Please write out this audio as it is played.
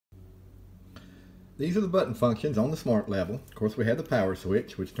These are the button functions on the smart level. Of course, we have the power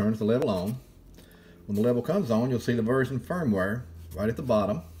switch, which turns the level on. When the level comes on, you'll see the version firmware right at the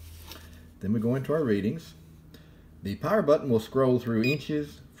bottom. Then we go into our readings. The power button will scroll through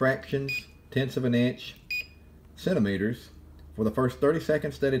inches, fractions, tenths of an inch, centimeters for the first 30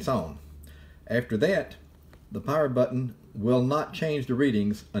 seconds that it's on. After that, the power button will not change the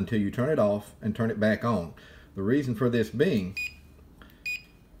readings until you turn it off and turn it back on. The reason for this being,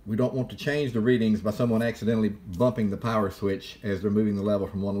 we don't want to change the readings by someone accidentally bumping the power switch as they're moving the level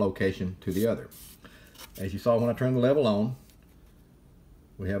from one location to the other. As you saw when I turned the level on,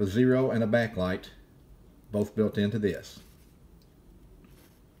 we have a 0 and a backlight, both built into this.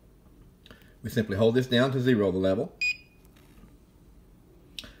 We simply hold this down to 0 the level.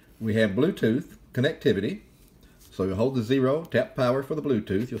 We have Bluetooth connectivity. So you hold the 0, tap power for the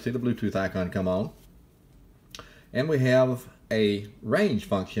Bluetooth. You'll see the Bluetooth icon come on. And we have a range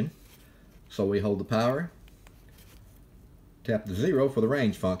function. So we hold the power, tap the 0 for the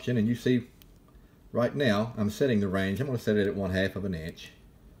range function, and you see right now I'm setting the range. I'm going to set it at 1/2 of an inch.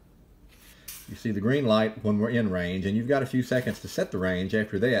 You see the green light when we're in range, and you've got a few seconds to set the range.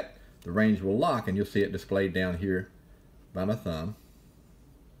 After that, the range will lock, and you'll see it displayed down here by my thumb.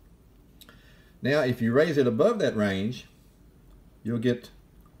 Now, if you raise it above that range, you'll get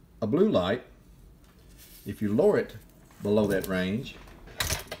a blue light. If you lower it below that range,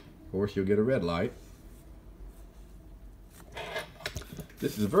 of course, you'll get a red light.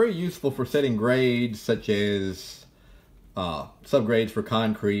 This is very useful for setting grades such as subgrades for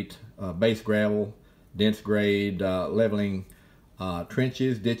concrete, base gravel, dense grade, leveling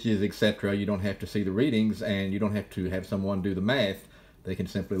trenches, ditches, etc. You don't have to see the readings, and you don't have to have someone do the math. They can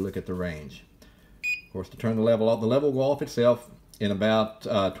simply look at the range. Of course, to turn the level off, the level will go off itself in about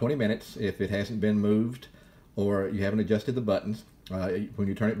 20 minutes if it hasn't been moved or you haven't adjusted the buttons. When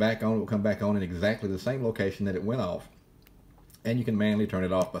you turn it back on, it will come back on in exactly the same location that it went off. And you can manually turn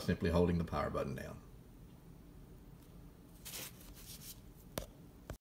it off by simply holding the power button down.